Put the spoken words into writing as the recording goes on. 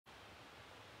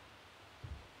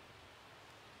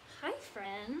Hi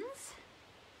friends,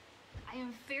 I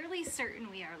am fairly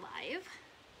certain we are live.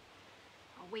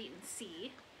 I'll wait and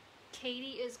see.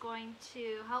 Katie is going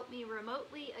to help me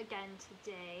remotely again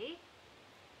today.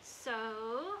 So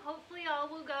hopefully all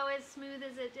will go as smooth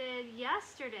as it did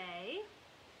yesterday.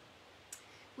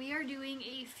 We are doing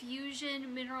a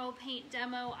fusion mineral paint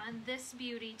demo on this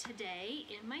beauty today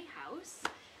in my house.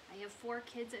 I have 4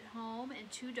 kids at home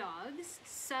and 2 dogs,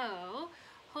 so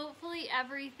hopefully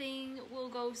everything will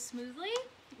go smoothly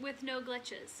with no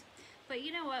glitches. But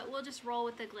you know what, we'll just roll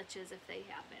with the glitches if they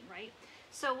happen, right?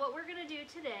 So what we're gonna do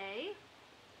today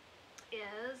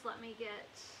is, let me get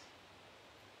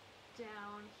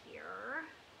down here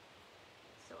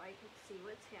so I can see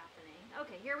what's happening.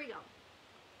 Okay, here we go.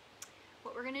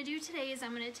 What we're gonna do today is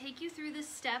I'm gonna take you through the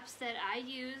steps that I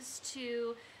use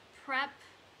to prep,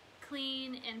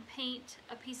 clean, and paint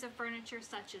a piece of furniture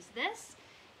such as this.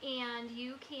 And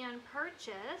you can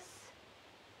purchase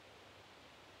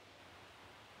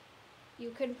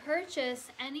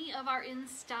any of our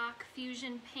in-stock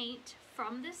fusion paint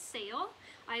from this sale.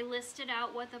 I listed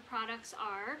out what the products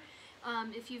are.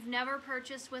 If you've never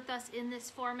purchased with us in this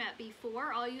format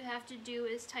before, all you have to do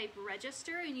is type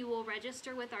register and you will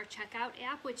register with our checkout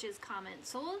app, which is Comment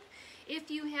Sold. If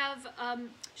you have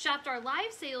shopped our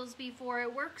live sales before,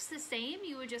 it works the same.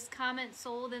 You would just comment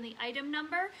sold and the item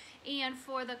number, and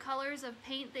for the colors of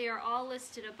paint, they are all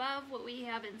listed above what we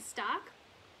have in stock.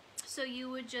 So you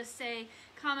would just say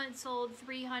comment sold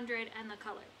 300 and the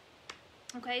color.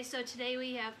 Okay, so today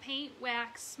we have paint,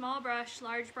 wax, small brush,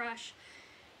 large brush,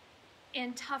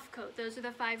 and tough coat. Those are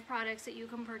the 5 products that you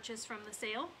can purchase from the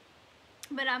sale.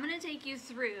 But I'm going to take you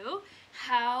through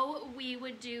how we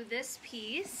would do this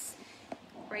piece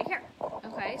right here.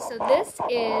 Okay, so this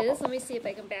is, let me see if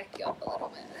I can back you up a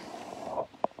little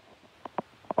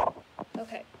bit.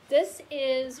 Okay, this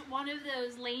is one of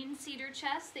those lane cedar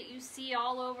chests that you see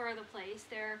all over the place.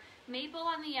 They're maple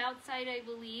on the outside, I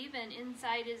believe, and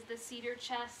inside is the cedar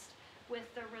chest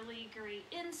with the really great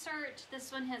insert.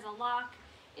 This one has a lock.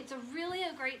 It's really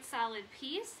a great solid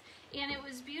piece, and it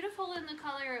was beautiful in the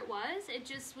color it was. It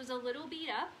just was a little beat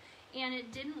up, and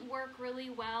it didn't work really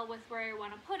well with where I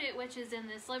want to put it, which is in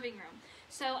this living room.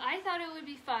 So I thought it would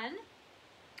be fun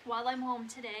while I'm home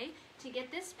today to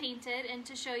get this painted and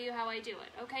to show you how I do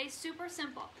it. Okay, super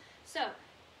simple. So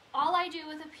all I do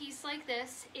with a piece like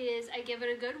this is I give it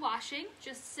a good washing.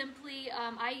 Just simply,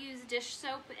 I use dish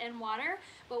soap and water,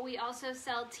 but we also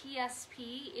sell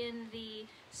TSP in the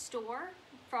store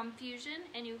from Fusion,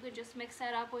 and you could just mix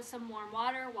that up with some warm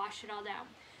water, wash it all down.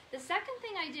 The second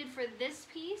thing I did for this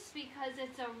piece, because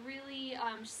it's a really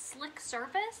slick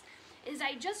surface, is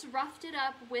I just roughed it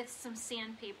up with some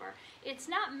sandpaper. It's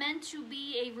not meant to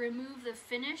be a remove the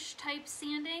finish type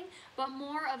sanding, but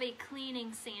more of a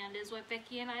cleaning sand is what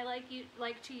Vicki and I like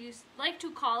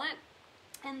to call it.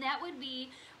 And that would be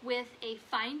with a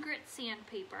fine grit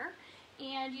sandpaper.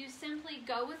 And you simply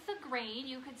go with the grain.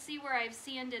 You could see where I've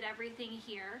sanded everything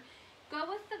here. Go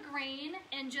with the grain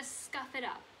and just scuff it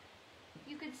up.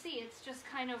 You can see it's just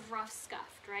kind of rough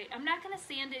scuffed, right? I'm not going to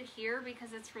sand it here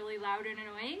because it's really loud and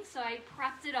annoying, so I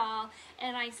prepped it all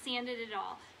and I sanded it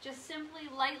all. Just simply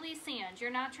lightly sand. You're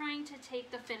not trying to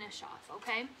take the finish off,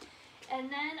 okay?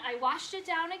 And then I washed it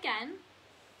down again,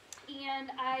 and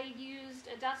I used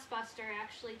a dust buster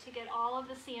actually to get all of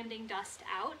the sanding dust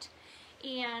out.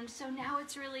 And so now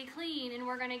it's really clean, and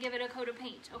we're going to give it a coat of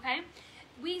paint, okay?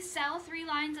 We sell 3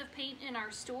 lines of paint in our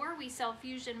store. We sell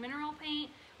Fusion Mineral Paint.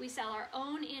 We sell our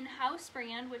own in-house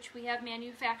brand, which we have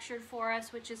manufactured for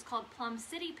us, which is called Plum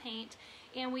City Paint.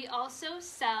 And we also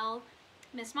sell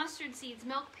Miss Mustard Seeds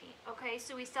Milk Paint, okay?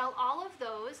 So we sell all of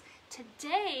those.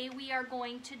 Today, we are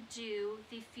going to do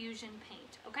the Fusion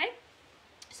Paint, okay?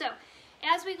 So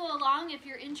as we go along, if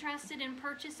you're interested in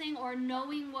purchasing or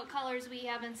knowing what colors we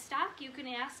have in stock, you can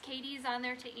ask. Katie's on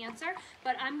there to answer,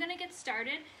 but I'm going to get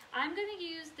started. I'm going to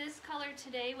use this color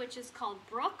today, which is called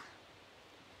Brook.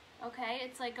 Okay,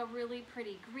 it's like a really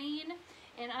pretty green,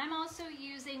 and I'm also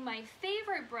using my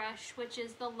favorite brush, which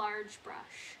is the large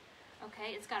brush.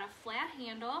 Okay, it's got a flat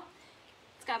handle,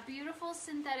 it's got beautiful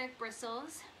synthetic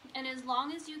bristles, and as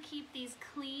long as you keep these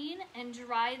clean and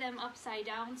dry them upside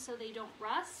down so they don't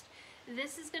rust,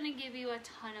 this is going to give you a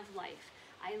ton of life.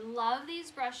 I love these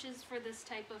brushes for this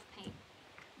type of paint.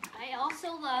 I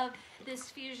also love this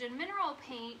Fusion Mineral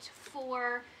Paint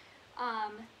for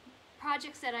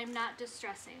projects that I'm not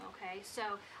distressing, okay?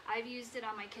 So I've used it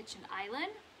on my kitchen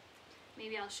island.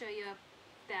 Maybe I'll show you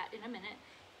that in a minute.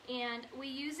 And we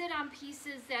use it on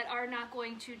pieces that are not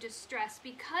going to distress.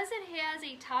 Because it has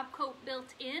a top coat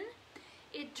built in,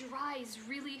 it dries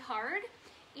really hard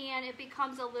and it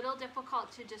becomes a little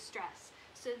difficult to distress.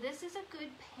 So this is a good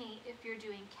paint if you're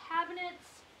doing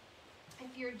cabinets,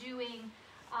 if you're doing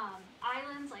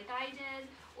islands like I did,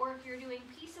 or if you're doing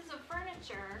pieces of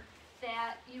furniture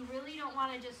that you really don't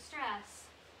want to distress.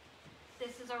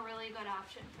 This is a really good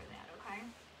option for that, okay?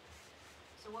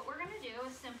 So what we're going to do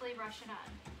is simply brush it on.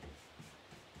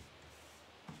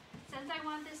 Since I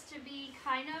want this to be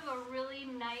kind of a really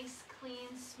nice,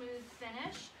 clean, smooth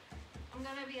finish, I'm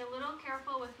going to be a little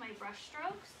careful with my brush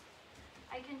strokes.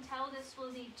 I can tell this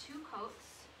will need 2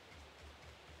 coats,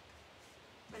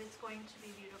 but it's going to be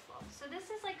beautiful. So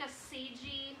this is like a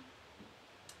sagey,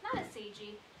 not a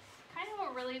sagey, kind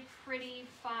of a really pretty,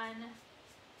 fun,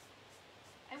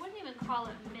 I wouldn't even call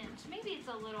it mint. Maybe it's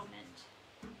a little mint.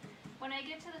 When I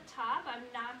get to the top, I'm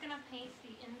not going to paint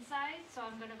the inside, so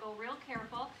I'm going to go real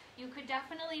careful. You could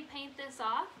definitely paint this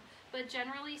off, but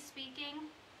generally speaking,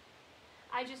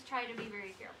 I just try to be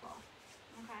very careful,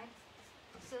 okay?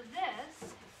 So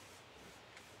this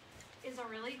is a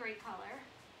really great color.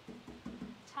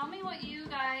 Tell me what you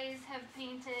guys have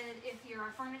painted if you're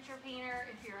a furniture painter,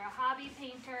 if you're a hobby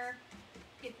painter,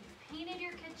 if you painted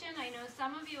your kitchen. I know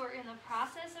some of you are in the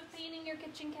process of painting your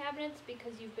kitchen cabinets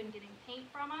because you've been getting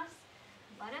paint from us.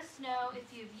 Let us know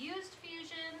if you've used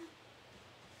Fusion,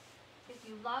 if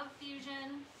you love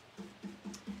Fusion.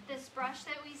 This brush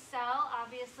that we sell,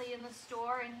 obviously in the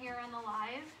store and here on the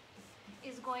live,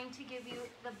 is going to give you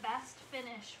the best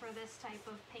finish for this type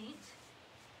of paint.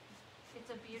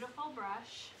 It's a beautiful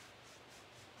brush.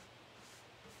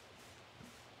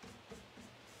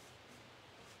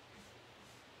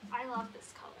 I love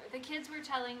this color. The kids were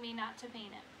telling me not to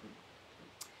paint it,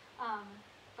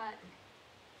 but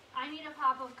I need a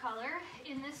pop of color.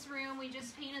 In this room, we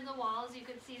just painted the walls. You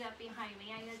could see that behind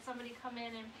me. I had somebody come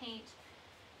in and paint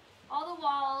all the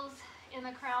walls in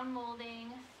the crown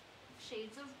molding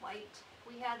shades of white.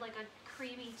 We had like a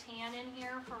creamy tan in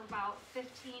here for about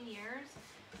 15 years.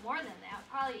 More than that,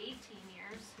 probably 18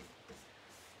 years.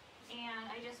 And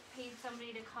I just paid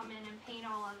somebody to come in and paint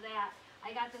all of that.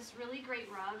 I got this really great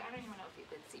rug. I don't even know if you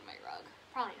could see my rug.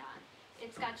 Probably not.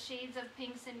 It's got shades of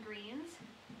pinks and greens.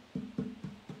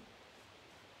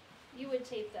 You would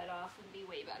tape that off and be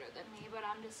way better than me, but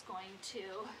I'm just going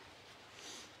to.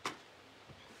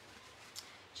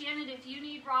 Janet, if you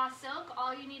need raw silk,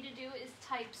 all you need to do is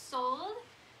type sold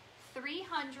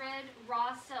 300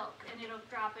 raw silk and it'll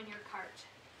drop in your cart.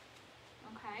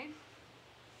 Okay?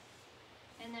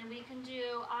 And then we can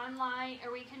do online,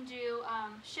 or we can do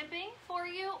shipping for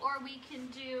you, or we can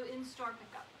do in-store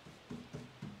pickup.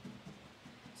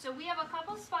 So we have a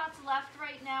couple spots left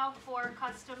right now for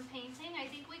custom painting. I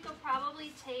think we could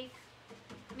probably take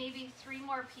maybe 3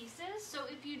 more pieces. So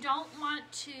if you don't want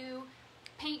to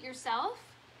paint yourself,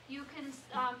 you can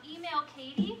email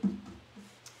Katie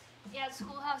at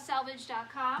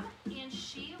schoolhousesalvage.com and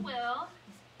she will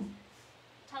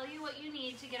tell you what you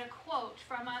need to get a quote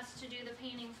from us to do the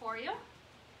painting for you.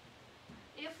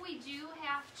 If we do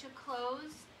have to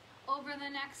close over the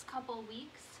next couple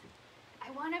weeks, I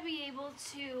want to be able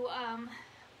to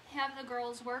have the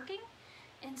girls working,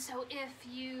 and so if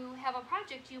you have a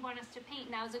project you want us to paint,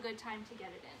 now's a good time to get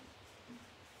it in.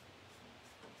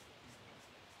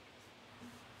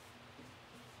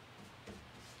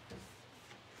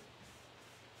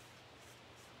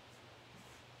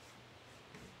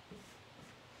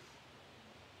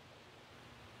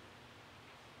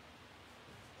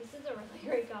 This is a really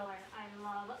great color. I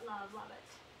love, love, love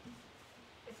it.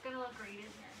 It's going to look great in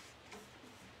here.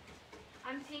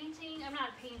 I'm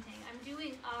not painting, I'm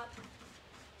doing up.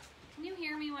 Can you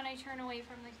hear me when I turn away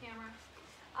from the camera?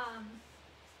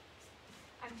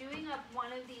 I'm doing up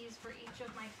one of these for each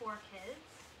of my 4 kids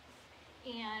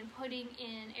and putting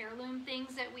in heirloom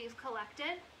things that we've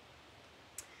collected,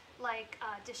 like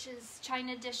dishes,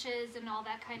 china dishes and all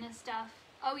that kind of stuff.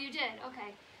 Oh, you did?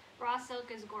 Okay. Raw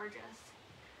silk is gorgeous.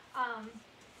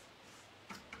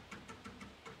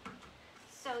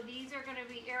 So these are going to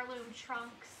be heirloom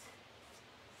trunks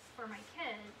for my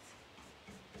kids.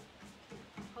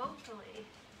 Hopefully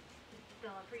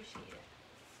they'll appreciate it.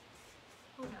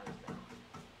 Who knows though?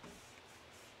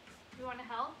 You want to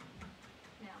help?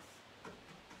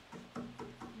 No.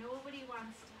 Nobody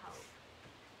wants to help.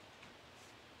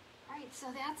 Alright, so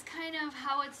that's kind of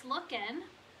how it's looking.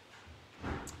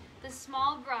 The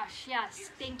small brush,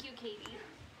 yes. Thank you, Katie.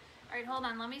 Alright, hold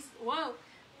on, let me, whoa.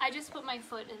 I just put my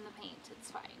foot in the paint, it's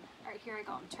fine. Alright, here I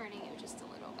go, I'm turning you just a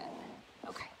little bit.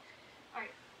 Okay.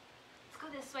 Alright, let's go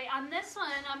this way. On this one,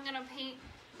 I'm gonna paint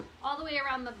all the way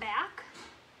around the back.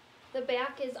 The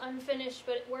back is unfinished,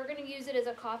 but we're gonna use it as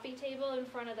a coffee table in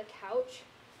front of the couch.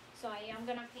 So I am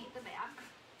gonna paint the back.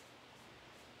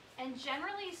 And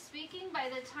generally speaking, by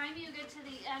the time you get to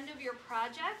the end of your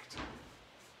project,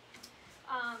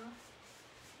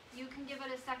 you can give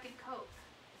it a second coat.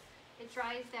 It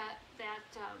dries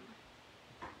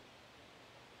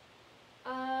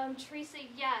Teresa,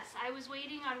 yes, I was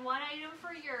waiting on one item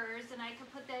for yours, and I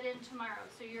could put that in tomorrow,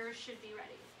 so yours should be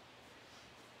ready.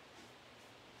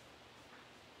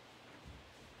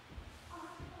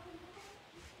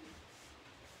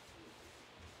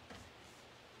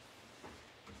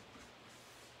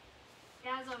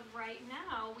 As of right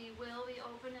now, we will be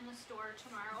open in the store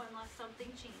tomorrow unless something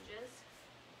changes.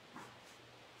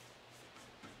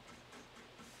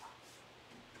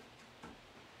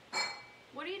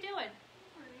 What are you doing?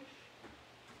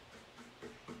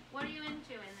 What are you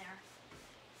into in there?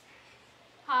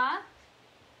 Huh?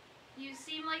 You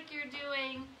seem like you're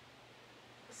doing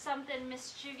something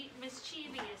mischievous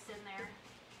in there.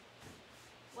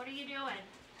 What are you doing?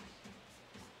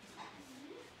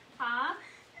 Huh?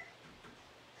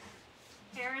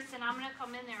 Harrison, I'm going to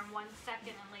come in there in 1 second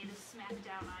and lay the smack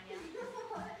down on you.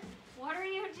 What are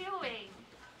you doing?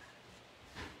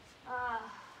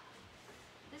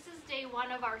 This is day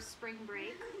 1 of our spring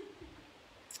break.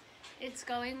 It's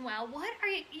going well. What are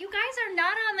you guys are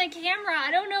not on the camera. I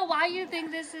don't know why you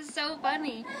think this is so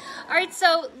funny. All right,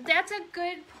 so that's a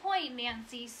good point,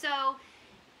 Nancy. So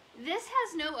this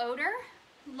has no odor.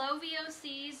 Low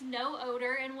VOCs, no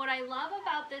odor, and what I love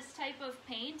about this type of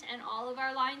paint and all of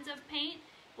our lines of paint,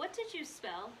 what did you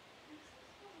spell?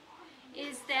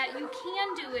 Is that you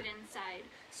can do it inside.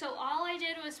 So all I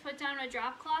did was put down a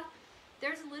drop cloth.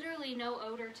 There's literally no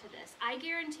odor to this. I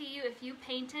guarantee you if you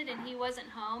painted and he wasn't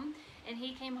home and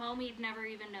he came home, he'd never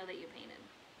even know that you painted.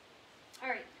 All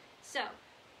right, so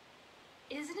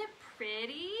isn't it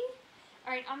pretty?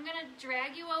 All right, I'm gonna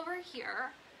drag you over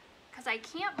here because I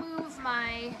can't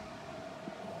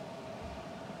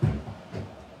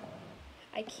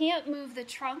move the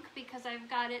trunk because I've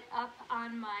got it up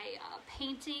on my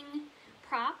painting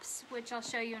props, which I'll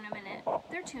show you in a minute.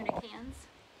 They're tuna cans,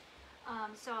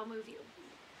 so I'll move you.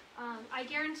 I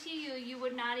guarantee you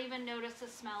would not even notice a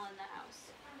smell in the house.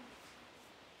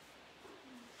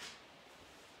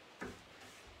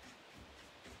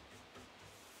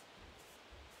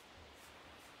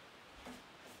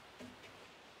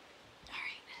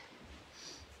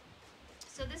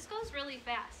 So this goes really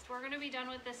fast. We're going to be done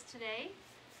with this today.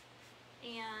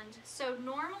 And so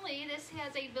normally this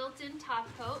has a built-in top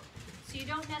coat, so you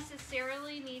don't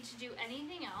necessarily need to do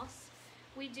anything else.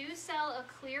 We do sell a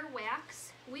clear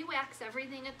wax. We wax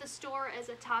everything at the store as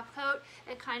a top coat.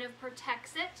 It kind of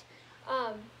protects it.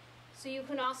 So you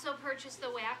can also purchase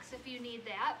the wax if you need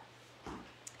that.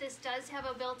 This does have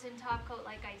a built-in top coat,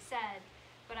 like I said,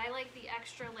 but I like the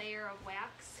extra layer of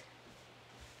wax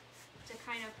to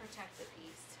kind of protect the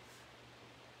piece.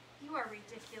 You are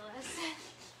ridiculous.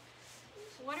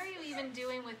 What are you even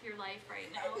doing with your life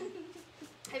right now?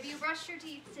 Have you brushed your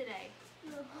teeth today?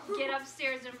 No. Get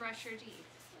upstairs and brush your teeth.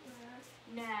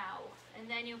 Now. And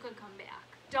then you could come back.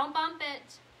 Don't bump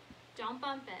it. Don't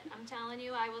bump it. I'm telling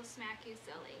you, I will smack you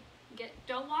silly.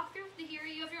 Don't walk through here,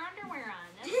 you have your underwear on.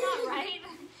 That's not right.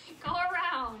 Go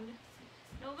around.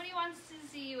 Nobody wants to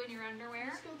see you in your underwear.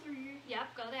 Let's go through here.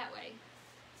 Yep, go that way.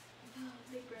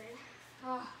 Big brain.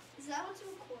 Oh. Is that what's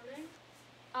recording?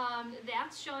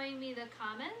 That's showing me the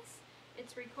comments.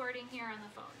 It's recording here on the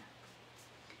phone.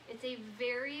 It's a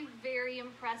very, very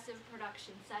impressive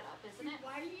production setup, isn't it?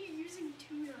 Why are you using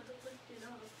tuna to lift it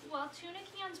up? Well, tuna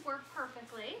cans work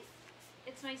perfectly.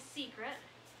 It's my secret.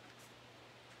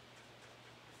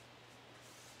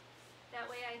 That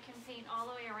way I can paint all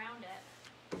the way around it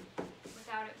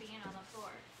without it being on the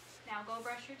floor. Now go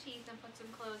brush your teeth and put some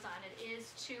clothes on. It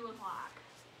is 2 o'clock.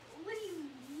 What do you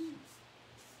mean?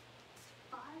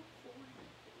 5, 4.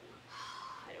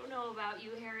 I don't know about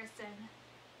you, Harrison.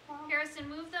 Harrison,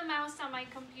 move the mouse on my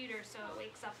computer so it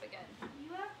wakes up again.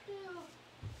 You have to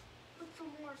put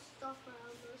some more stuff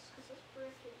around this because it's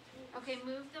breaking too. Okay,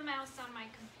 move the mouse on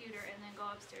my computer and then go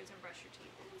upstairs and brush your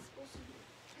teeth. It's supposed to be.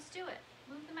 Just do it.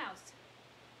 Move the mouse.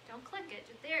 Don't click it.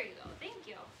 There you go. Thank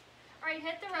you. All right,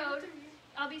 hit the road.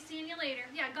 I'll be seeing you later.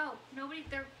 Yeah, go. Nobody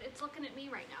there. It's looking at me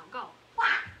right now. Go.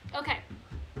 Okay.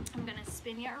 I'm gonna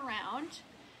spin you around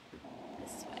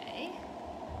this way.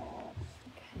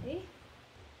 Okay.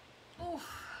 Oof.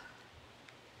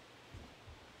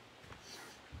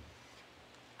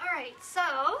 All right,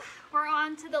 so we're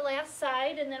on to the last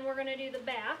side, and then we're gonna do the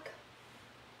back.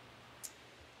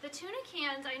 The tuna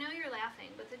cans, I know you're laughing,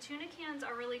 but the tuna cans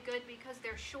are really good because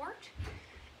they're short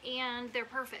and they're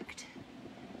perfect.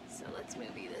 So let's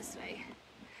move you this way.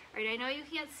 All right, I know you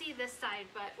can't see this side,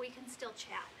 but we can still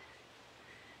chat.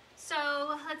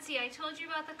 So let's see, I told you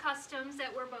about the customs that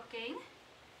we're booking.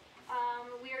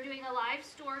 We are doing a live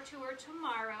store tour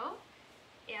tomorrow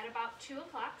at about 2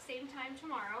 o'clock, same time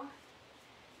tomorrow.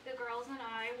 The girls and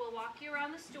I will walk you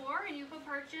around the store and you can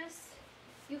purchase,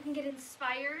 you can get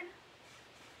inspired,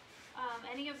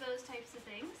 any of those types of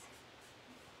things.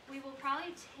 We will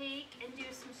probably take and do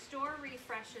some store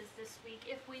refreshes this week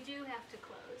if we do have to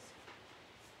close.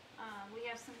 We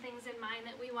have some things in mind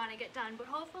that we want to get done, but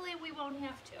hopefully we won't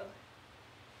have to.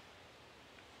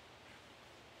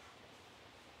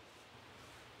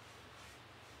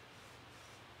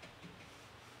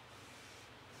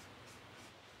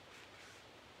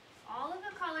 All of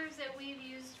the colors that we've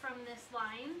used from this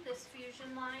line, this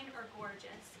fusion line, are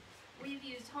gorgeous. We've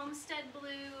used Homestead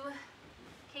Blue.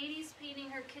 Katie's painting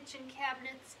her kitchen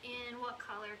cabinets in, what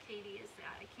color, Katie, is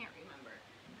that? I can't remember.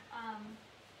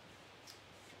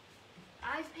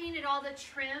 I've painted all the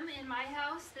trim in my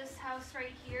house, this house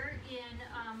right here, in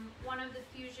one of the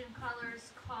fusion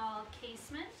colors called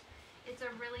Casement. It's a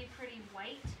really pretty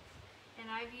white, and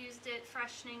I've used it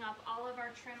freshening up all of our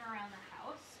trim around the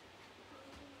house.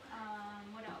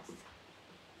 What else?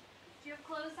 Do you have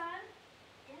clothes on?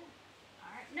 Yeah.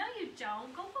 All right. No, you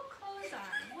don't. Go put clothes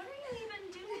on. What are you even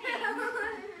doing?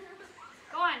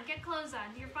 Go on, get clothes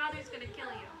on. Your father's going to kill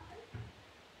you.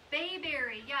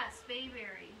 Bayberry. Yes,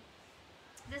 Bayberry.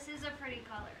 This is a pretty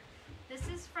color. This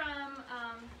is from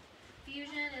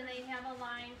Fusion, and they have a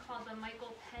line called the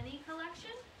Michael Penny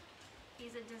collection.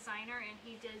 He's a designer, and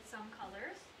he did some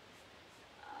colors.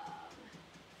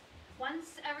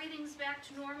 Once everything's back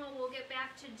to normal, we'll get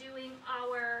back to doing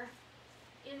our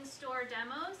in-store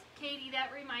demos. Katie,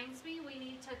 that reminds me, we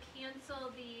need to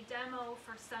cancel the demo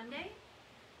for Sunday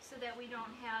so that we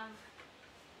don't have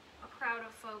a crowd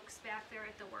of folks back there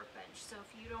at the workbench. So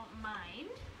if you don't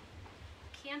mind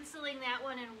canceling that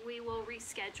one, and we will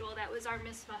reschedule. That was our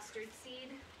Miss Mustard Seed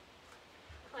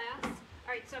class. All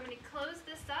right, so I'm going to close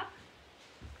this up.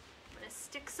 I'm going to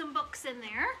stick some books in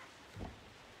there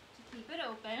to keep it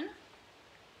open.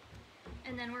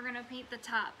 And then we're going to paint the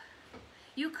top.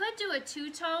 You could do a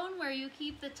two-tone where you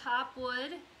keep the top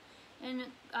wood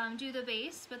and do the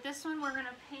base, but this one we're going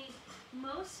to paint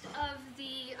most of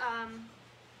the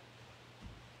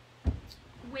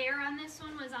wear on this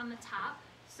one was on the top,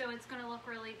 so it's going to look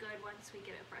really good once we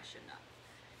get it freshened up.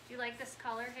 Do you like this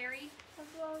color, Harry? That's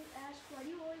what I was asked. Why do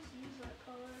you always use that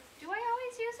color? Do I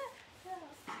always use it?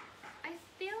 Yeah. I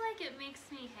feel like it makes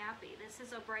me happy. This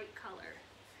is a bright color.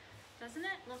 Doesn't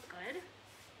it look good?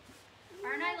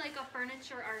 Aren't I like a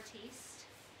furniture artiste?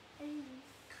 And you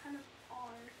kind of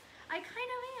are. I kind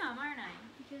of am, aren't I?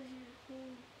 Because your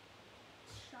whole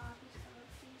shop is kind of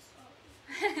based off.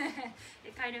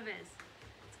 It kind of is.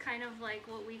 It's kind of like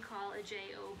what we call a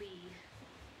JOB.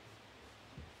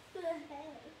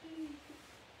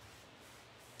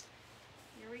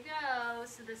 Here we go.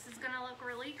 So this is going to look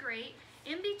really great.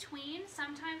 In between,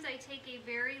 sometimes I take a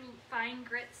very fine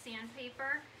grit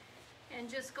sandpaper and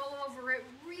just go over it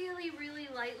really, really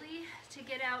lightly to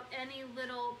get out any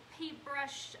little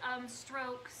paintbrush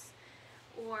strokes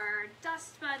or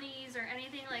dust bunnies or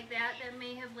anything like that that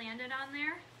may have landed on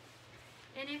there.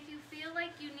 And if you feel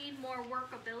like you need more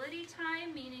workability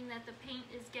time, meaning that the paint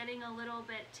is getting a little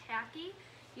bit tacky,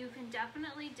 you can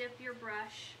definitely dip your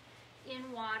brush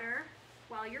in water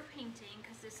while you're painting,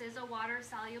 because this is a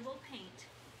water-soluble paint,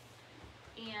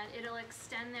 and it'll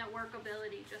extend that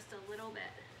workability just a little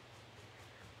bit.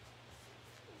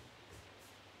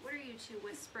 What are you two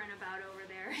whispering about over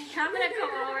there? I'm gonna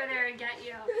come over there and get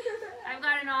you. I've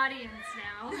got an audience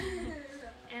now,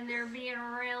 and they're being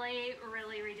really,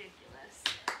 really ridiculous.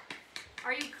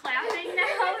 Are you clapping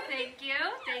now? Thank you,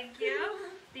 thank you.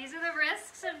 These are the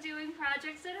risks of doing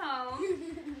projects at home.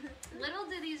 Little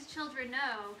do these children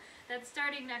know that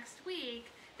starting next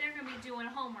week, they're gonna be doing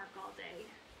homework all day.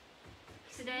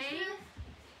 Today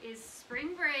is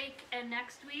spring break, and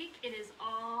next week it is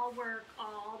all work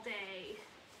all day.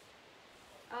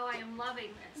 Oh, I am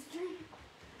loving this.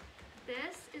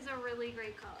 This is a really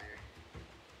great color.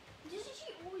 Doesn't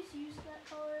she always use that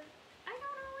color? I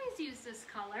don't always use this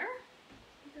color.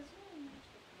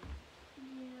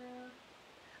 Yeah.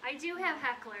 I do have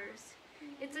hecklers.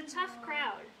 It's a tough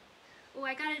crowd. Oh,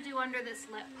 I gotta do under this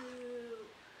lip.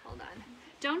 Hold on.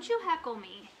 Don't you heckle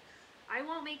me. I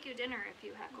won't make you dinner if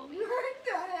you heckle me. What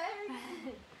the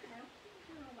heck?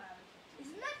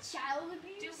 Isn't that child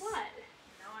abuse? Do what?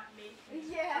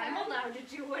 Yeah. I'm allowed to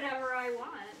do whatever I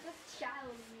want. That's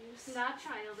child abuse. It's not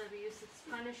child abuse, it's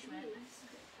punishment.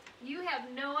 You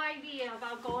have no idea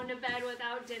about going to bed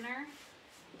without dinner.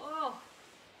 Oh,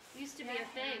 Used to be a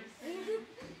thing.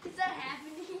 Does that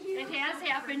happen to you? It has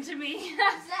happened to me.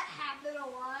 Does that happen a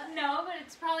lot? No, but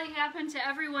it's probably happened to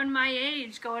everyone my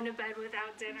age going to bed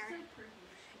without dinner.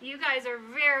 You guys are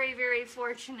very, very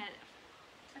fortunate.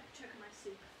 I can check my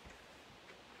soup.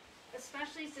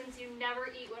 Especially since you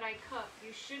never eat what I cook.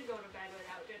 You should go to bed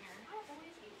without dinner. I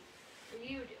always eat.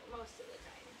 You do, most of the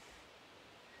time.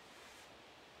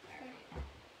 Alright.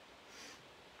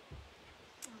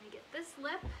 Let me get this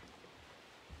lip.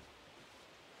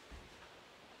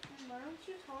 Why don't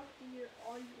you talk to your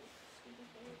audience?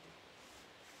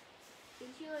 Did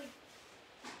you like?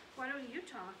 Why don't you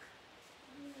talk?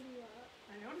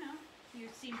 I don't know. You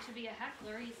seem to be a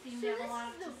heckler. You seem to have a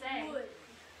lot to say.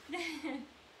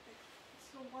 It's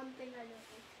the one thing I don't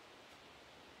like.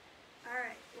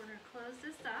 Alright, we're going to close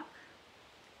this up.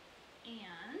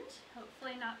 And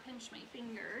hopefully not pinch my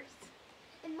fingers.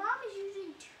 And Mom is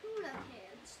using tuna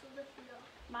cans to lift it up.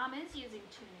 Mom is using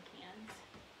tuna cans.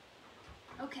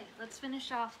 Okay, let's finish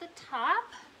off the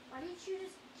top. Why didn't you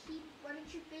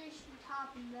finish the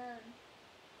top and then?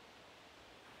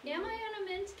 Am I on a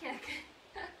mint kick?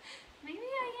 Maybe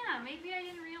I am. Maybe I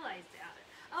didn't realize that.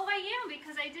 Oh, I am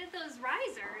because I did those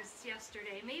risers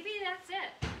yesterday. Maybe that's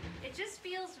it. It just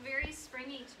feels very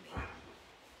springy to me.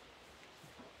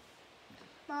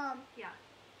 Mom. Yeah.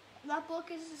 That book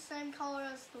is the same color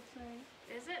as the thing.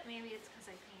 Is it? Maybe it's because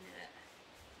I painted it.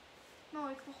 No,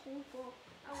 like the whole book.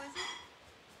 Oh, is it?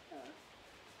 Yeah.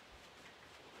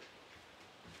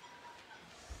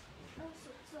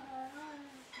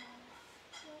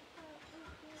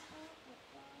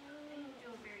 You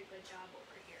do a very good job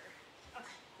over here.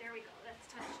 Okay, there we go. That's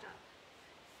touched up.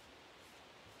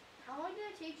 How long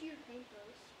did it take you to paint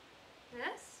those?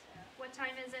 This? What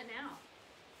time is it now?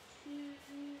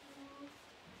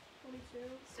 2:22.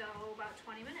 So about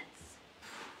 20 minutes.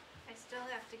 I still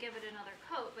have to give it another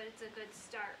coat, but it's a good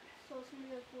start. So it's gonna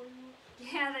be like 40 minutes.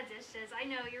 Yeah, the dishes. I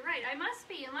know, you're right. It must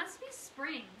be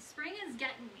spring. Spring is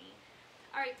getting me.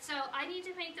 Alright, so I need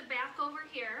to paint the back over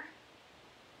here.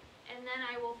 And then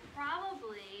I will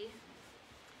probably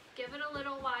give it a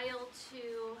little while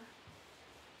to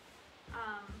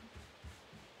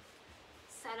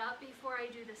set up before I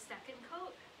do the second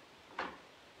coat.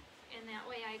 And that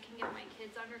way I can get my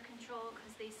kids under control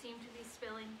because they seem to be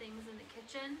spilling things in the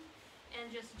kitchen and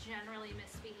just generally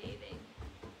misbehaving.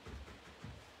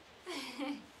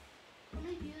 How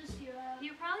many views do you have?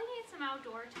 You probably need some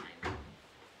outdoor time.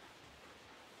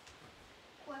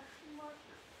 Question mark.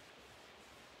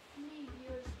 How many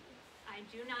views? I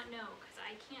do not know because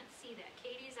I can't see that.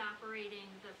 Katie's operating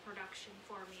the production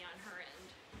for me on her end.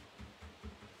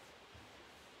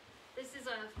 This is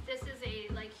a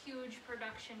like huge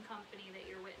production company that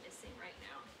you're witnessing right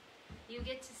now. You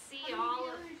get to see all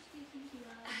of.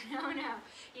 No,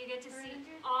 you get to see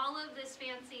all of this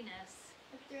fanciness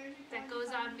that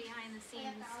goes on behind the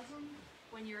scenes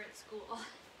when you're at school.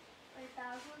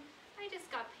 1,000. I just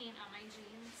got paint on my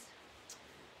jeans.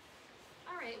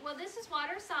 Alright, well this is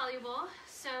water soluble,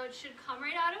 so it should come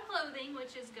right out of clothing,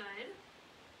 which is good.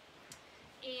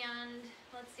 And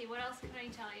let's see, what else can I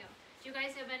tell you? Do you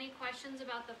guys have any questions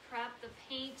about the prep, the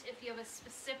paint? If you have a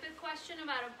specific question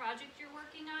about a project you're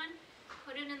working on,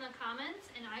 put it in the comments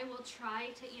and I will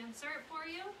try to answer it for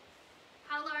you.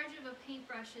 How large of a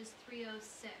paintbrush is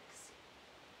 306?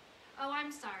 Oh,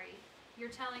 I'm sorry. You're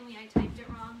telling me I typed it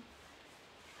wrong?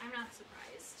 I'm not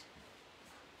surprised.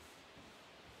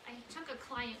 I took a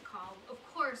client call. Of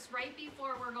course, right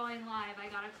before we're going live,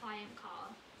 I got a client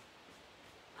call.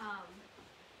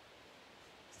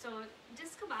 So it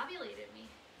discombobulated me.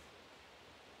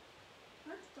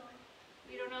 What's going?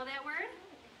 You don't know that word?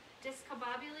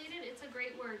 Discombobulated? It's a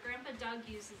great word. Grandpa Doug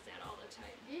uses that all the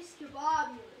time.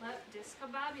 Discombobulated.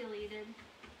 Discombobulated.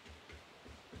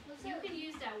 What's You that? can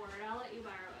use that word. I'll let you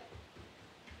borrow it.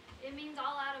 It means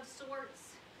all out of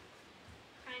sorts.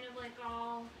 Kind of like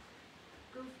all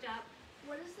goofed up.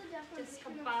 What is the definition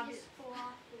of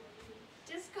discombobulated?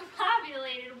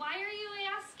 Discombobulated. Why are you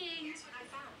asking? Here's what I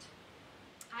found.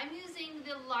 I'm using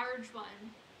the large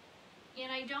one.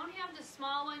 And I don't have the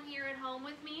small one here at home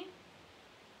with me.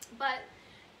 But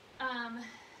I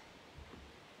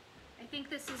think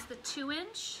this is the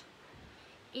 2-inch.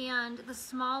 And the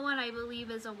small one I believe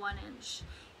is a 1-inch.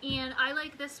 And I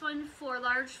like this one for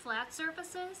large flat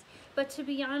surfaces. But to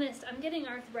be honest, I'm getting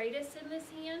arthritis in this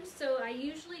hand. So I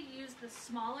usually use the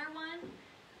smaller one.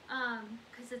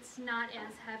 Because it's not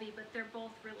as heavy, but they're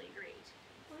both really great.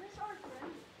 What is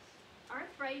arthritis?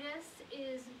 Arthritis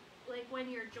is like when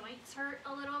your joints hurt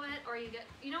a little bit, or you get,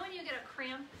 you know when you get a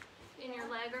cramp in your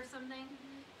leg or something?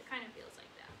 It kind of feels like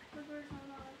that.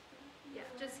 Yeah,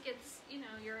 it just gets, you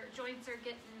know, your joints are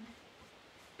getting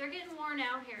They're getting worn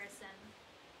out, Harrison.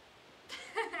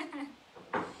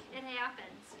 It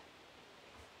happens.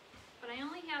 But I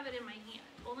only have it in my hand,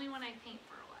 only when I paint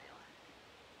for a while.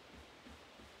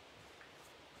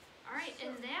 All right,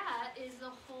 and that is the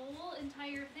whole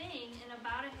entire thing in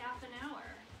about a half an hour.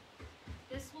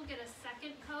 This will get a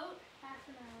second coat. Half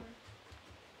an hour.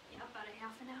 Yeah, about a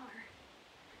half an hour.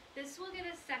 This will get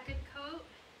a second coat.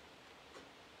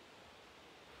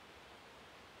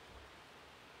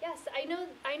 Yes,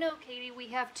 I know, Katie, we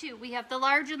have two. We have the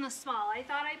large and the small. I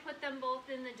thought I put them both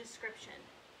in the description.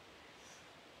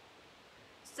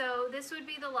 So this would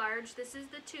be the large, this is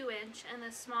the 2-inch, and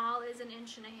the small is 1.5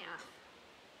 inches.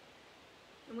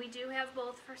 And we do have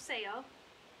both for sale.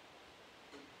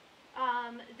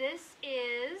 This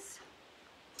is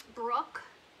Brook,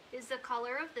 is the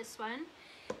color of this one.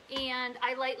 And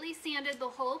I lightly sanded the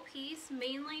whole piece,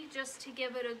 mainly just to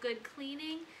give it a good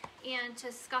cleaning and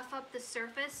to scuff up the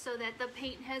surface so that the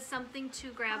paint has something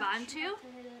to grab onto.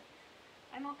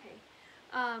 I'm okay.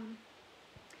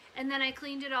 And then I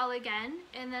cleaned it all again,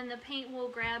 and then the paint will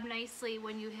grab nicely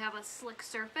when you have a slick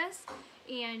surface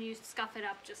and you scuff it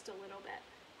up just a little bit.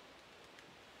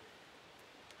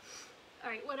 All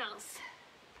right, what else?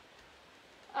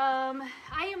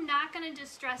 I am not going to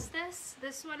distress this.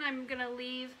 This one I'm going to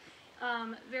leave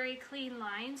very clean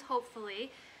lines,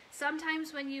 hopefully.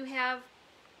 Sometimes when you have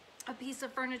a piece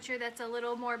of furniture that's a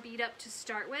little more beat up to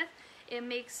start with, it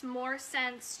makes more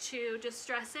sense to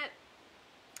distress it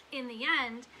in the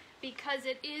end because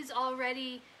it is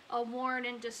already a worn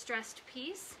and distressed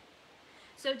piece.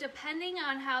 So depending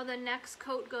on how the next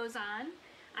coat goes on,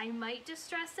 I might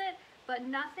distress it, but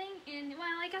nothing in,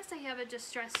 well, I guess I have a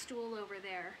distressed stool over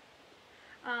there.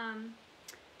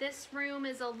 This room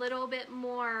is a little bit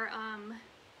more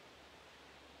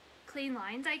clean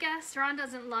lines, I guess. Ron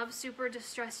doesn't love super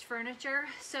distressed furniture,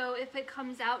 so if it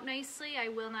comes out nicely, I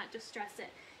will not distress it.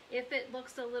 If it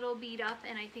looks a little beat up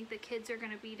and I think the kids are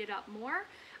going to beat it up more,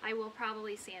 I will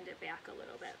probably sand it back a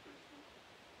little bit.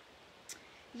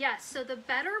 Yes, so the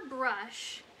better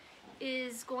brush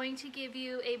is going to give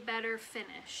you a better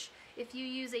finish. If you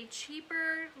use a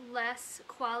cheaper, less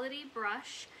quality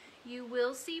brush, you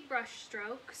will see brush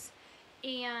strokes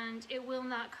and it will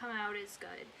not come out as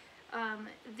good.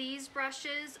 These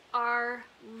brushes are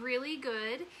really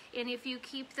good, and if you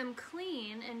keep them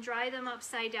clean and dry them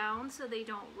upside down so they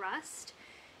don't rust,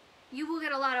 you will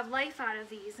get a lot of life out of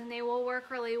these and they will work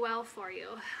really well for you.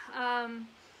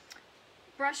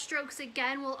 Brush strokes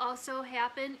again will also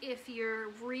happen if you're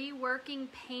reworking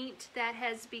paint that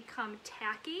has become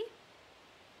tacky.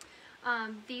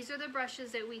 These are the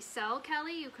brushes that we sell,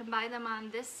 Kelly. You can buy them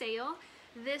on this sale.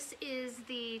 This is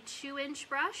the 2-inch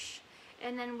brush,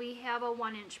 and then we have a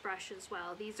 1-inch brush as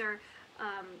well. These are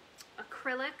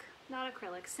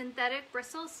synthetic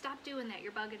bristles. Stop doing that,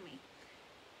 you're bugging me.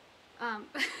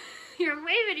 You're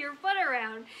waving your foot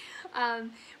around.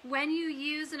 When you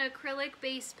use an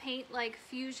acrylic-based paint like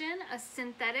Fusion, a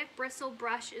synthetic bristle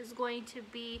brush is going to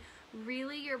be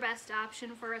really your best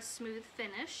option for a smooth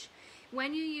finish.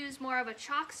 When you use more of a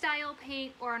chalk style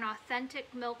paint or an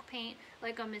authentic milk paint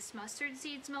like a Miss Mustard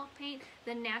Seeds milk paint,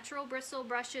 the natural bristle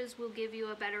brushes will give you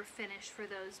a better finish for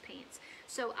those paints.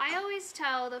 So I always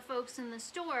tell the folks in the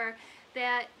store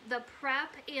that the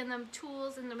prep and the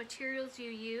tools and the materials you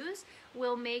use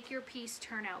will make your piece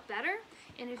turn out better.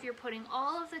 And if you're putting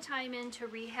all of the time into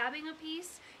rehabbing a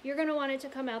piece, you're going to want it to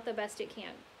come out the best it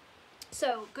can.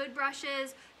 So good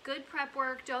brushes, good prep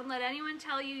work. Don't let anyone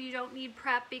tell you you don't need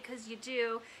prep, because you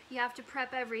do. You have to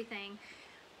prep everything.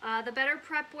 The better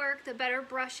prep work, the better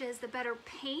brushes, the better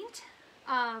paint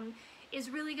is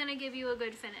really going to give you a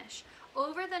good finish.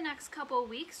 Over the next couple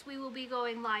weeks, we will be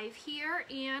going live here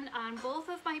and on both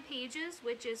of my pages,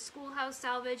 which is Schoolhouse,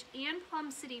 Salvage, and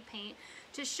Plum City Paint,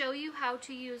 to show you how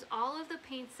to use all of the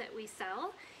paints that we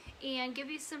sell and give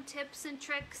you some tips and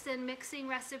tricks and mixing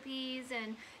recipes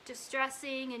and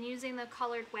distressing and using the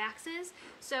colored waxes.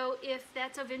 So if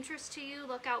that's of interest to you,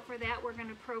 look out for that. We're going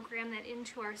to program that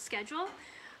into our schedule.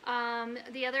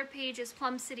 The other page is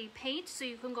Plum City Paint, so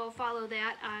you can go follow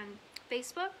that on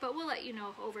Facebook, but we'll let you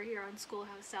know over here on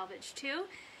Schoolhouse Salvage too.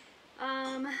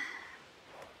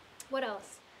 What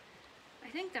else? I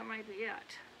think that might be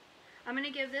it. I'm going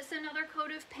to give this another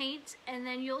coat of paint and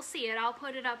then you'll see it. I'll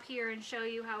put it up here and show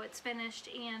you how it's finished,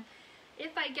 and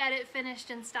if I get it finished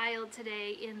and styled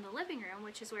today in the living room,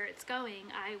 which is where it's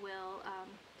going, I will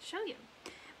show you.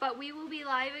 But we will be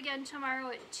live again tomorrow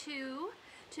at 2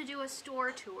 to do a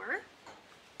store tour.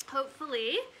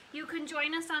 Hopefully you can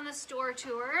join us on the store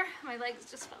tour. My legs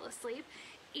just fell asleep.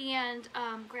 And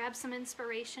grab some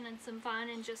inspiration and some fun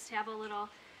and just have a little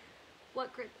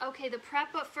What grit? Okay, the prep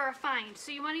but for a fine.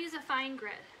 So you want to use a fine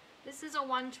grit. This is a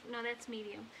no, that's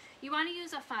medium. You want to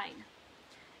use a fine.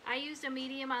 I used a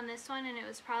medium on this one and it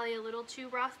was probably a little too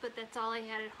rough, but that's all I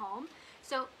had at home.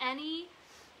 So any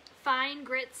fine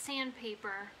grit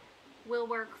sandpaper will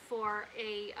work for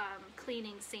a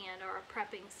cleaning sand or a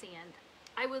prepping sand.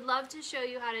 I would love to show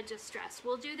you how to distress.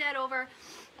 We'll do that over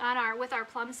on with our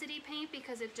Plum City paint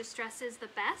because it distresses the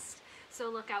best. So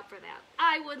look out for that.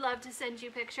 I would love to send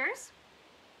you pictures.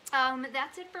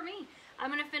 That's it for me. I'm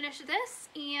gonna finish this,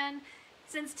 and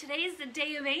since today's the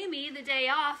day of Amy, the day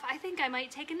off, I think I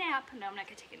might take a nap. No, I'm not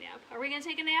gonna take a nap. Are we gonna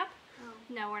take a nap?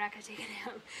 No, we're not gonna take a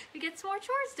nap. We get some more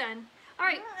chores done. All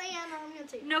right. Yeah, no, I'm gonna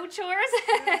take no chores?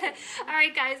 All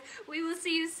right, guys. We will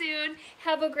see you soon.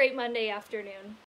 Have a great Monday afternoon.